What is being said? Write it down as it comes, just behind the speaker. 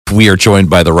We are joined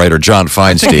by the writer John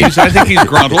Feinstein. I think he's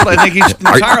gruntled. I think he's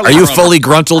entirely Are you gruntled. fully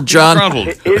gruntled, John? Gruntled.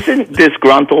 Isn't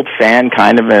disgruntled fan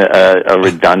kind of a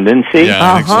redundancy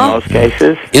Yeah, I think in most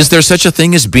cases? Is there such a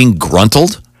thing as being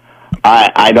gruntled?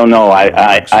 I don't know.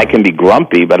 I can be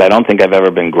grumpy, but I don't think I've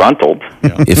ever been gruntled.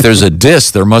 If there's a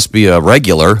diss, there must be a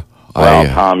regular. Well,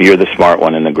 Tom, you're the smart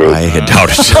one in the group. I doubt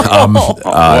it. Boy,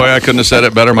 I couldn't have said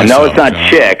it better myself. No, it's not John.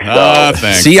 Chick. So.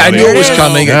 Thanks. See, I buddy. knew it was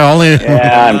coming. Only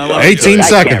I'm 18 sorry.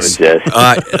 seconds.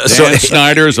 I can't resist. So, Dan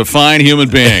Snyder is a fine human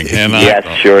being. And Yes,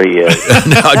 sure he is.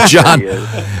 now, John,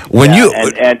 when you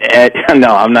And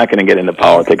no, I'm not going to get into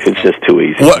politics. It's just too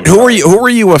easy. who were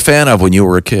you a fan of when you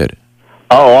were a kid?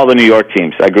 Oh, all the New York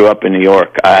teams. I grew up in New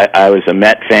York. I was a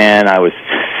Met fan. I was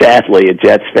sadly a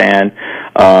Jets fan,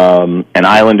 an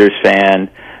Islanders fan.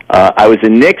 I was a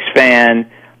Knicks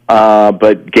fan,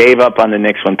 but gave up on the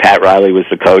Knicks when Pat Riley was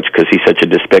the coach because he's such a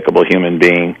despicable human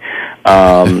being.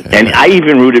 And I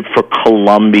even rooted for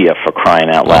Columbia, for crying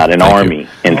out loud, an Army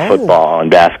in football and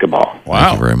basketball. wow.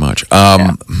 Thank you very much.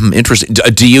 Interesting.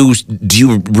 Do you,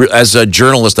 as a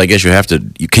journalist, I guess you have to,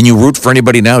 can you root for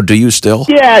anybody now? Do you still?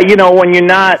 Yeah, when you're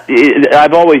not,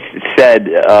 I've always said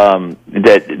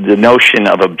that the notion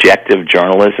of objective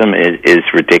journalism is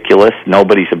ridiculous.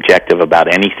 Nobody's objective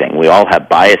about anything. We all have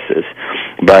biases.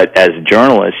 But as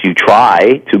journalists, you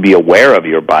try to be aware of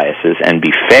your biases and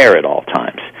be fair at all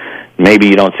times. Maybe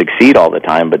you don't succeed all the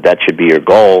time, but that should be your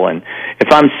goal. And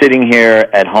if I'm sitting here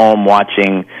at home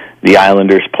watching the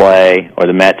Islanders play or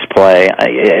the Mets play,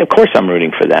 of course I'm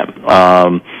rooting for them.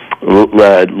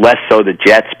 Less so the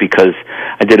Jets, because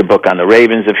I did a book on the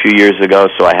Ravens a few years ago,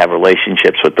 so I have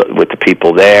relationships with the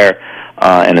people there.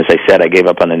 And as I said, I gave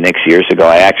up on the Knicks years ago.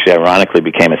 I actually, ironically,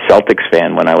 became a Celtics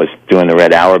fan when I was doing the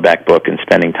Red Auerbach book and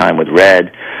spending time with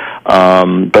Red.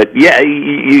 But yeah,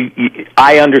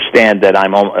 I understand that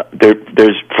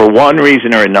there's for one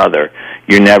reason or another,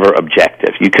 you're never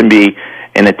objective. You can be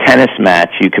in a tennis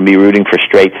match, you can be rooting for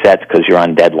straight sets because you're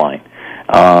on deadline.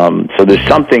 So there's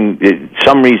some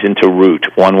reason to root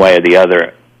one way or the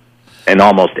other in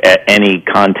almost any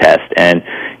contest, and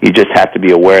you just have to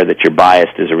be aware that you're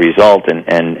biased as a result,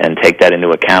 and take that into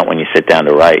account when you sit down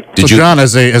to write. So, John,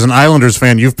 as an Islanders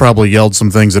fan, you've probably yelled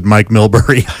some things at Mike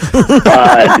Milbury.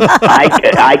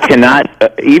 I cannot,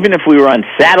 even if we were on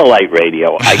satellite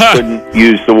radio, I couldn't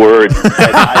use the words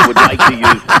that I would like to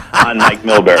use on Mike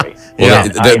Milbury. Yeah.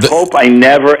 I hope I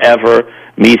never, ever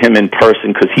meet him in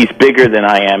person, because he's bigger than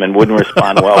I am and wouldn't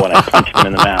respond well when I punched him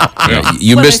in the mouth. Yeah,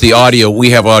 you missed the audio.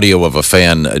 We have audio of a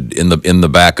fan in the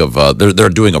back of. They're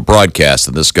doing a broadcast,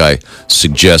 and this guy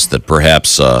suggests that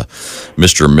perhaps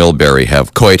Mr. Milbury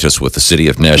have coitus with the city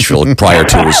of Nashville prior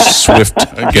to his swift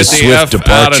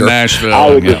departure. Out of Nashville. I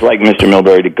would just like Mr.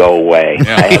 Milbury to go away.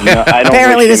 I don't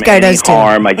Apparently wish this him guy any does too.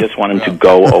 harm. I just want him to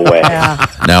go away.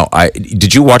 Now,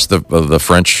 did you watch the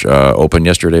French Open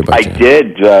yesterday? I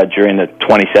did during the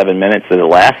 27 minutes that it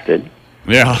lasted.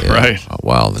 Yeah, right. Oh,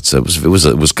 wow, it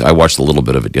was. I watched a little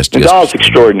bit of it yesterday. Nadal's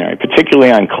extraordinary,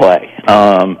 particularly on clay.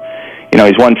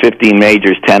 He's won 15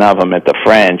 majors, 10 of them at the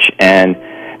French, and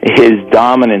his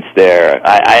dominance there.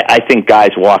 I think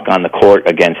guys walk on the court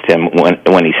against him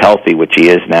when he's healthy, which he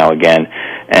is now again,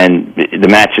 and the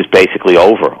match is basically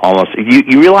over. Almost.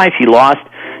 You realize he lost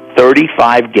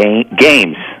 35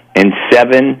 games in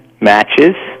 7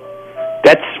 matches?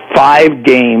 That's 5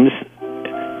 games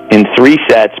in 3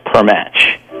 sets per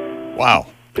match. Wow.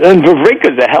 And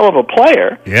Wawrinka's a hell of a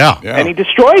player. Yeah. And he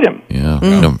destroyed him. Yeah.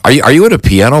 No. Are you at a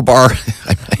piano bar?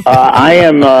 I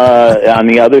am on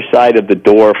the other side of the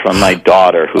door from my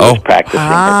daughter, who is practicing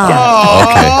her piano.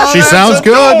 Okay. She sounds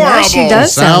good. Yeah, she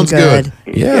does sound good.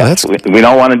 Yeah, that's We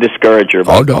don't want to discourage her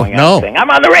by going out and saying, I'm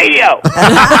on the radio.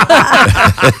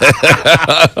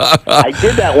 I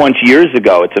did that once years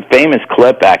ago. It's a famous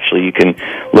clip, actually. You can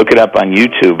look it up on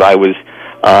YouTube. I was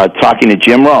talking to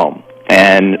Jim Rome,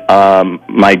 and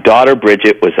my daughter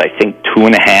Bridget was, I think,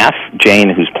 2.5. Jane,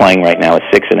 who's playing right now, is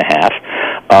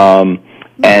 6.5.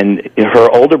 And her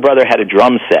older brother had a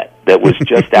drum set that was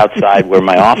just outside where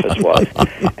my office was.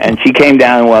 And she came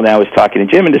down while I was talking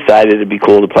to Jim and decided it'd be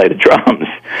cool to play the drums.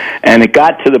 And it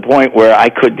got to the point where I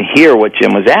couldn't hear what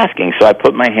Jim was asking, so I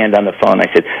put my hand on the phone.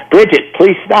 I said, Bridget,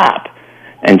 please stop.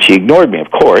 And she ignored me, of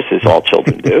course, as all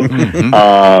children do.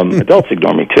 Adults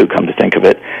ignore me, too, come to think of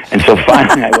it. And so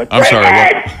finally I went, I'm sorry.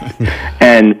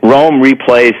 and Rome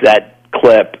replays that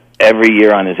clip every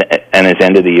year on his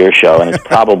end of the year show, and it's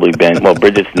probably been, well,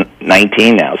 Bridget's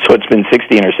 19 now, so it's been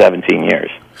 16 or 17 years.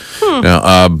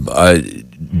 Now,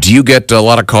 do you get a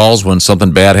lot of calls when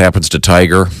something bad happens to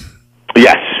Tiger?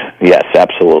 Yes,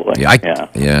 absolutely. Yeah,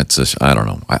 it's I don't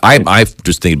know. I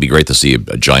just think it'd be great to see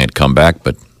a giant comeback,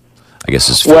 but I guess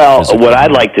is what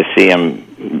I'd like to see him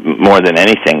more than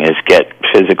anything is get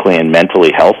physically and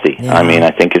mentally healthy. Yeah. I mean,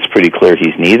 I think it's pretty clear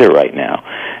he's neither right now.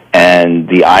 And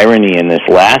the irony in this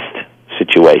last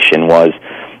situation was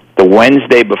the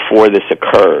Wednesday before this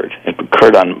occurred. It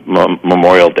occurred on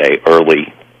Memorial Day,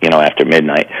 early, after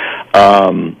midnight.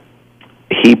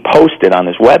 He posted on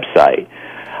his website,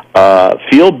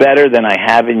 "Feel better than I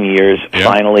have in years. Yeah.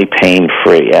 Finally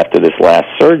pain-free after this last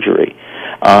surgery."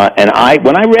 And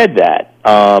when I read that,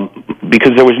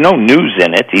 because there was no news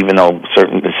in it, even though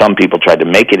some people tried to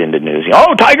make it into news.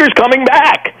 Oh, Tiger's coming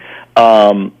back!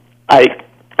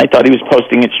 I thought he was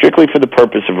posting it strictly for the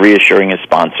purpose of reassuring his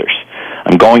sponsors.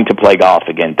 I'm going to play golf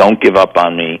again. Don't give up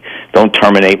on me. Don't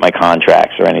terminate my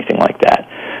contracts or anything like that.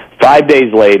 5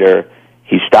 days later,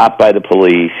 he's stopped by the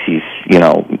police. He's,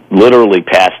 literally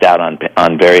passed out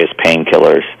on various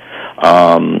painkillers.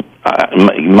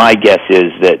 My guess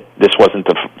is that this wasn't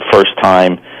the first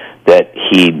time that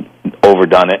he'd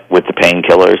overdone it with the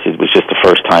painkillers. It was just the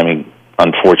first time he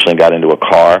unfortunately got into a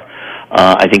car.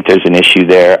 I think there's an issue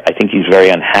there. I think he's very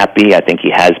unhappy. I think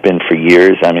he has been for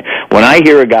years. I mean, when I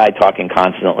hear a guy talking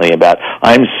constantly about,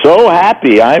 "I'm so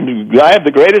happy, I have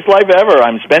the greatest life ever,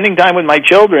 I'm spending time with my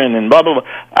children," and blah, blah, blah,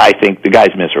 I think the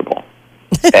guy's miserable.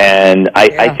 And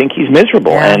I think he's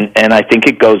miserable. Yeah. And I think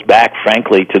it goes back,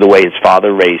 frankly, to the way his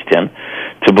father raised him,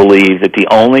 to believe that the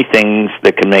only things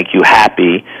that can make you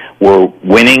happy were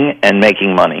winning and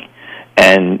making money.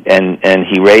 And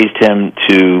he raised him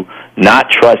to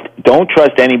don't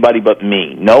trust anybody but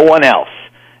me, no one else.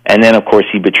 And then, of course,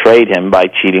 he betrayed him by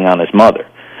cheating on his mother.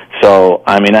 So,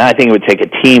 I mean, I think it would take a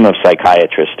team of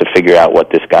psychiatrists to figure out what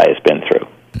this guy has been through.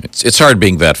 It's hard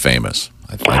being that famous.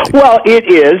 Well, it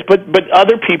is, but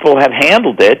other people have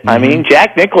handled it. Mm-hmm. I mean,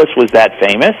 Jack Nicklaus was that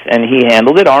famous, and he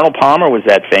handled it. Arnold Palmer was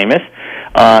that famous,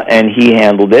 and he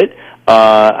handled it.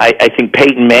 I think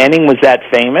Peyton Manning was that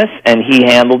famous, and he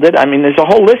handled it. I mean, there's a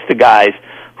whole list of guys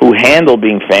who handle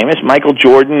being famous. Michael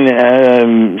Jordan,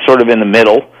 sort of in the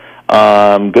middle,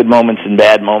 good moments and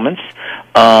bad moments.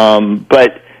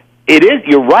 But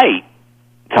you're right,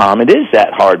 Tom, it is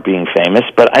that hard being famous,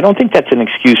 but I don't think that's an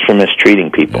excuse for mistreating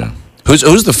people. Yeah.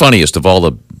 Who's the funniest of all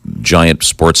the giant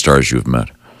sports stars you've met?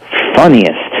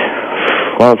 Funniest?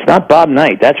 Well, it's not Bob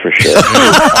Knight, that's for sure.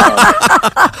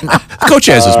 Coach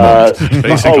has his moments.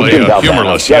 Basically, Jim Valvano.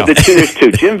 humorless. Yeah, there's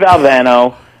two, Jim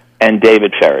Valvano and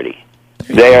David Faraday.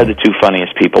 They are the two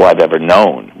funniest people I've ever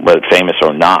known, whether famous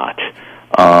or not,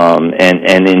 and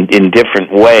in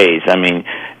different ways. I mean,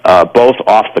 both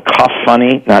off the cuff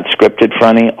funny, not scripted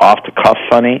funny, off the cuff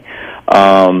funny.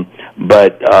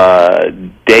 But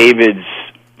David's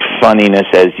funniness,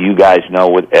 as you guys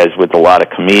know, as with a lot of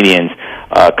comedians,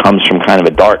 comes from kind of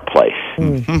a dark place.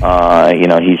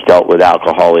 Mm-hmm. He's dealt with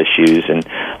alcohol issues and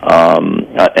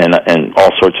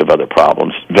all sorts of other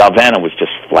problems. Valvano was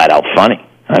just flat out funny.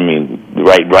 I mean,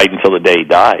 right until the day he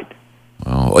died.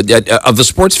 Oh, of the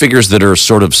sports figures that are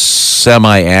sort of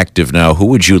semi-active now, who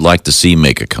would you like to see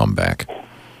make a comeback?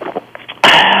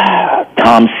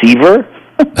 Tom Seaver.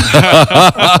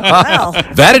 Wow.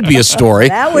 That'd be a story.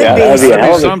 That would that'd be a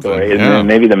hell of a something. story. Yeah. And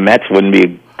maybe the Mets wouldn't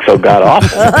be so god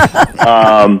awful.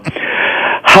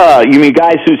 You mean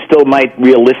guys who still might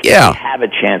realistically have a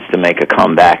chance to make a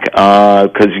comeback?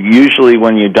 Because usually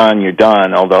when you're done, you're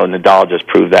done. Although Nadal just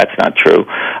proved that's not true.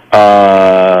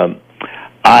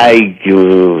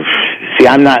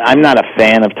 I'm not a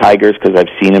fan of Tigers because I've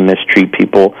seen him mistreat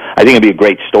people. I think it'd be a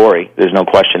great story. There's no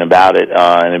question about it,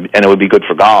 and it would be good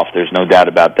for golf. There's no doubt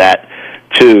about that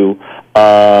too.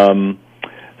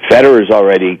 Federer's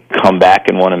already come back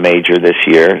and won a major this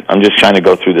year. I'm just trying to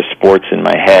go through the sports in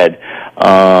my head.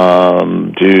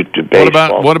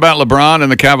 Baseball. What about LeBron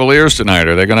and the Cavaliers tonight?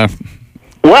 Are they going to?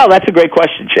 Well, that's a great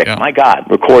question, Chick. Yeah. My God,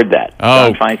 record that.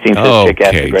 John Feinstein says Chick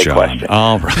asked a great John. question.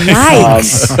 All right.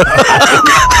 Nice.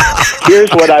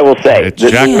 Here's what I will say. It's The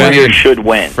Jack Warriors Benny should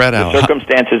win. Fred The out.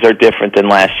 circumstances are different than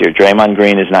last year. Draymond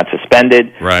Green is not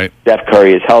suspended. Right. Steph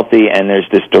Curry is healthy, and there's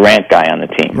this Durant guy on the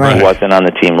team Right. who wasn't on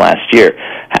the team last year.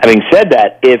 Having said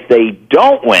that, if they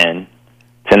don't win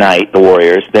tonight, the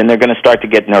Warriors, then they're going to start to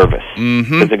get nervous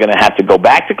because they're going to have to go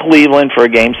back to Cleveland for a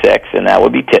Game 6, and that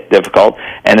would be difficult.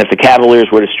 And if the Cavaliers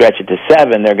were to stretch it to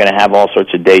 7, they're going to have all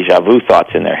sorts of deja vu thoughts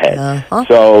in their head. Uh-huh.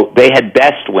 So they had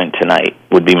best win tonight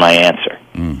would be my answer.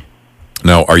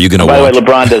 Now, are you going to By the way, watch?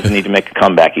 LeBron doesn't need to make a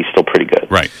comeback. He's still pretty good.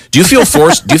 Right. Do you feel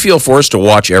forced? Do you feel forced to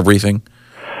watch everything?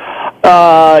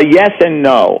 Yes and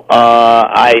no.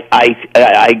 I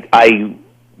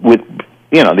with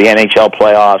the NHL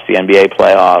playoffs, the NBA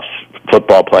playoffs,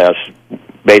 football playoffs,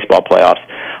 baseball playoffs.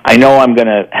 I know I'm going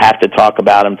to have to talk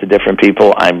about them to different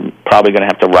people. I'm probably going to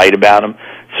have to write about them.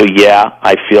 So yeah,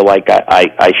 I feel like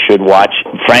I should watch.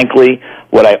 Frankly,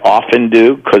 what I often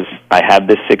do, because I have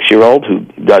this 6-year-old who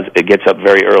gets up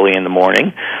very early in the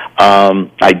morning,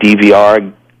 I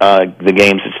DVR the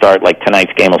games that start, like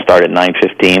tonight's game will start at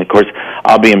 9:15. Of course,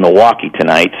 I'll be in Milwaukee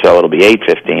tonight, so it'll be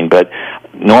 8:15. But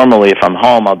normally, if I'm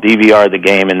home, I'll DVR the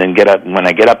game and then get up. When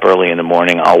I get up early in the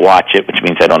morning, I'll watch it, which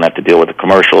means I don't have to deal with the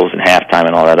commercials and halftime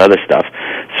and all that other stuff,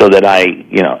 so that I,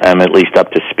 am at least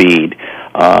up to speed.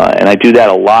 And I do that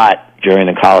a lot during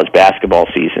the college basketball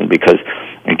season because,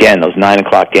 again, those 9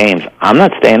 o'clock games, I'm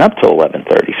not staying up till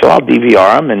 11:30, so I'll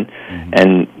DVR them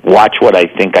and watch what I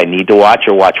think I need to watch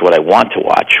or watch what I want to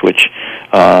watch, which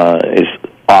is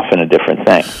often a different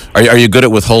thing. Are you good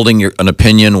at withholding an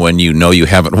opinion when you know you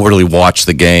haven't really watched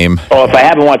the game? Oh, if I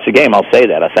haven't watched the game, I'll say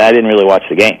that. I'll say I didn't really watch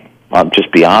the game. I'll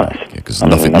just be honest. Because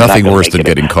nothing worse than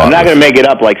getting caught. I'm not going to make it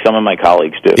up like some of my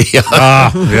colleagues do. Yeah,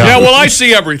 well, I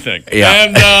see everything. Yeah.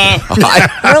 And,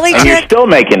 Really, and you're Chick? still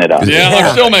making it up. yeah,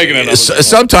 I'm still making it up.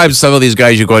 Sometimes some of these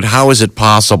guys, you go, how is it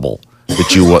possible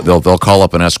that they'll call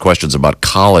up and ask questions about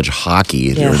college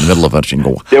hockey during the middle of it and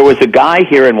go. There was a guy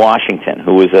here in Washington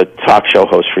who was a talk show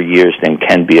host for years named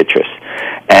Ken Beatrice,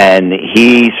 and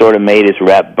he sort of made his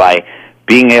rep by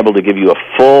being able to give you a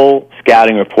full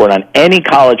scouting report on any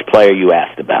college player you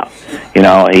asked about. You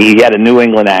know, he had a New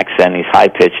England accent. He's high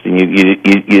pitched, and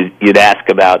you'd ask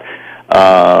about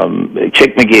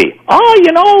Chick McGee. Oh,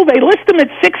 you know, they list him at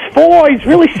 6'4". He's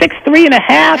really 6'3.5".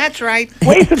 That's right.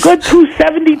 Weighs a good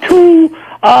 272.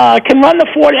 Can run the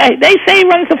 40. They say he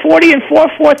runs the 40 in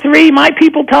 4.43. My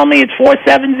people tell me it's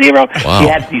 4.70. Wow. He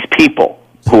has these people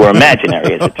who are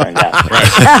imaginary, as it turns out.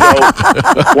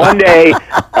 So one day,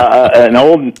 an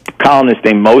old columnist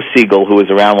named Mo Siegel, who was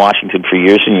around Washington for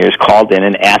years and years, called in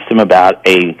and asked him about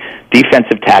a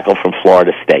defensive tackle from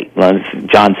Florida State,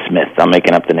 John Smith. I'm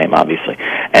making up the name, obviously.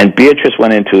 And Beatrice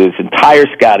went into his entire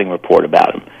scouting report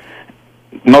about him.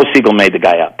 Mo Siegel made the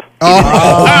guy up.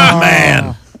 Oh,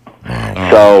 man.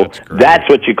 So that's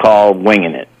what you call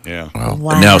winging it. Yeah.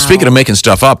 Wow. Now, speaking of making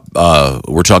stuff up,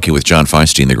 we're talking with John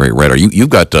Feinstein, the great writer.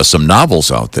 You've got some novels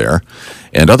out there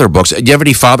and other books. Do you have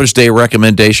any Father's Day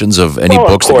recommendations of any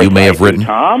books that you may have written?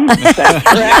 Tom. That's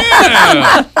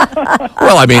correct.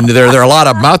 Well, I mean, there are a lot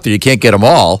of them out there. You can't get them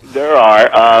all. There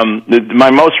are. My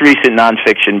most recent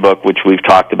nonfiction book, which we've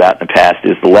talked about in the past,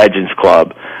 is The Legends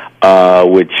Club,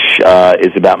 which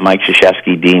is about Mike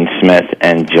Krzyzewski, Dean Smith,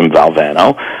 and Jim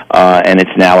Valvano. And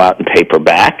it's now out in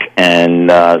paperback and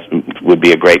would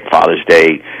be a great Father's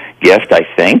Day gift, I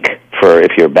think, for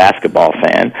if you're a basketball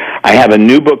fan. I have a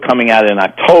new book coming out in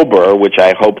October, which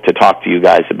I hope to talk to you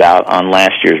guys about on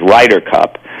last year's Ryder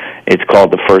Cup. It's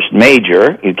called The First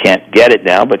Major. You can't get it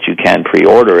now, but you can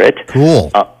pre-order it.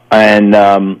 Cool. And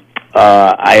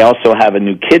I also have a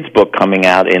new kids book coming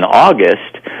out in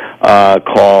August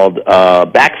called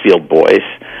Backfield Boys,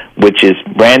 which is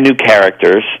brand new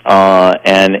characters,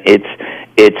 and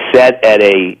it's set at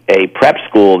a prep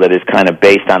school that is kind of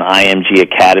based on IMG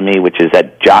Academy, which is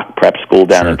that jock prep school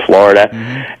down in Florida.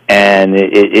 Mm-hmm. And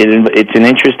it's an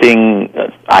interesting,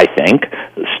 I think,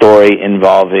 story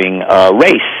involving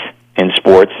race in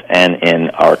sports and in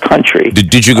our country.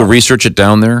 Did you go research it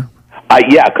down there?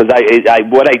 Yeah, because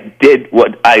what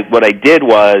I did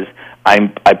was I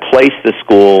placed the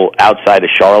school outside of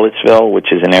Charlottesville,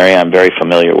 which is an area I'm very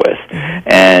familiar with,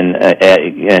 and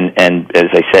as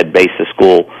I said, based the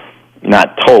school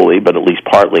not totally, but at least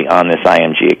partly on this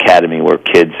IMG Academy, where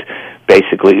kids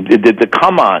basically the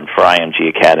come on for IMG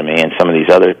Academy and some of these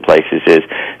other places is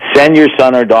send your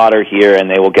son or daughter here and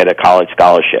they will get a college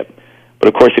scholarship, but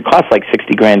of course it costs like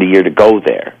 $60,000 a year to go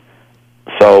there.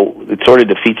 So it sort of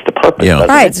defeats the purpose. Yeah.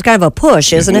 Right, it? it's kind of a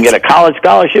push, isn't You it? can get a college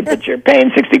scholarship, but you're paying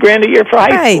 $60,000 a year for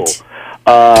high school.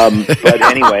 But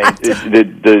anyway,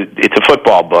 it's a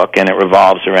football book, and it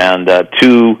revolves around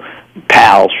two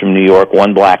pals from New York,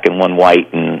 one black and one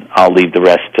white, and I'll leave the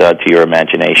rest to your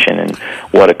imagination and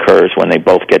what occurs when they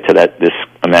both get to this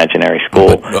imaginary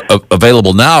school. But,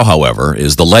 available now, however,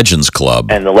 is the Legends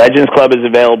Club. And the Legends Club is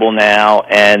available now,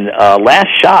 and Last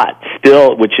Shot,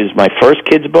 still, which is my first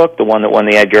kids book, the one that won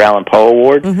the Edgar Allan Poe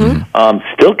Award,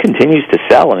 still continues to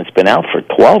sell, and it's been out for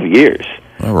 12 years.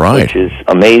 All right. Which is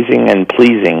amazing and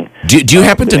pleasing. Do you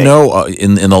happen to know,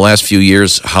 in the last few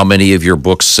years, how many of your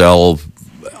books sell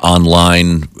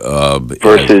online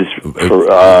versus in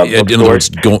other words,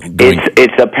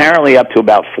 it's apparently up to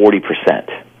about 40%.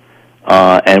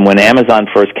 And when Amazon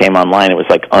first came online, it was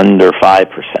like under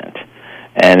 5%.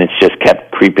 And it's just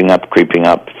kept creeping up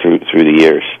through the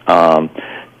years,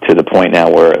 to the point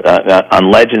now where on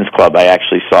Legends Club, I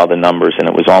actually saw the numbers, and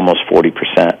it was almost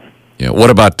 40%. Yeah. What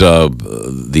about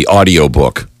the audio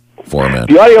book format.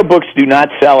 The audiobooks do not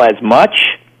sell as much,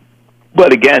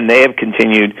 but again, they have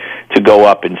continued to go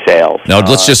up in sales. Now,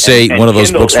 let's just say one of those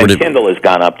Kindle, books were to... Kindle has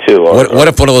gone up, too. What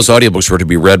if one of those audiobooks were to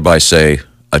be read by, say,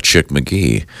 a Chick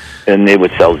McGee? And they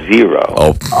would sell zero.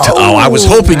 Oh, I was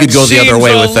hoping you'd go the other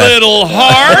way with that. Seems a little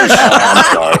harsh. I'm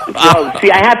sorry. Well, see,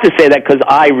 I have to say that because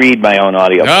I read my own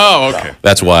audio. Oh, okay.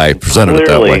 That's why I presented it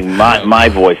that Clearly, way. my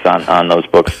voice on those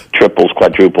books triples,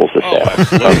 quadruples the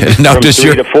sales. Now, from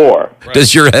 3 to 4.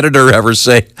 Does your editor ever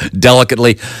say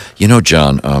delicately,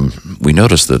 John, we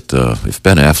noticed that if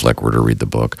Ben Affleck were to read the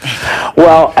book...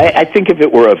 Well, I think if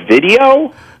it were a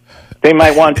video, they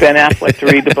might want Ben Affleck to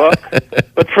read the book.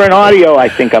 But for an audio, I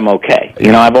think I'm okay.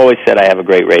 I've always said I have a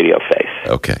great radio face.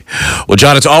 Okay. Well,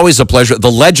 John, it's always a pleasure.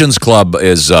 The Legends Club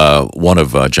is one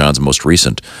of John's most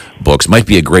recent books. Might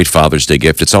be a great Father's Day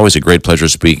gift. It's always a great pleasure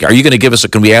speaking. Are you going to give us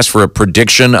can we ask for a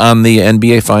prediction on the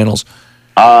NBA Finals?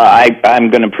 I'm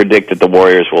going to predict that the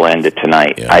Warriors will end it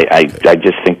tonight. Yeah, I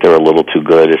just think they're a little too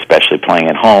good, especially playing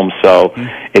at home. So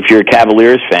if you're a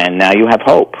Cavaliers fan, now you have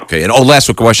hope. Okay, and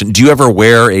last question. Do you ever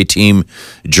wear a team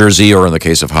jersey or, in the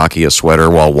case of hockey, a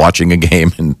sweater while watching a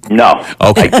game? No,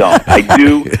 Okay. I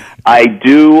don't. I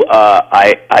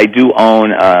do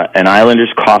own an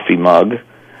Islanders coffee mug.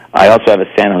 I also have a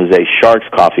San Jose Sharks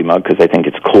coffee mug because I think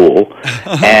it's cool.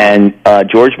 And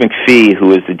George McPhee,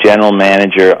 who is the general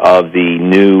manager of the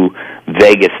new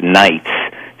Vegas Knights,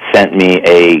 sent me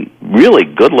a really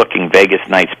good-looking Vegas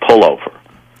Knights pullover.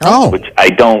 Which I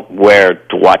don't wear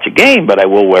to watch a game, but I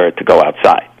will wear it to go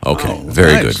outside. Okay,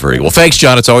 very good, very good. Well, thanks,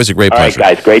 John. It's always a great pleasure. All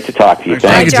right, guys, great to talk to you.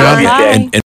 Thank you, John. Bye. And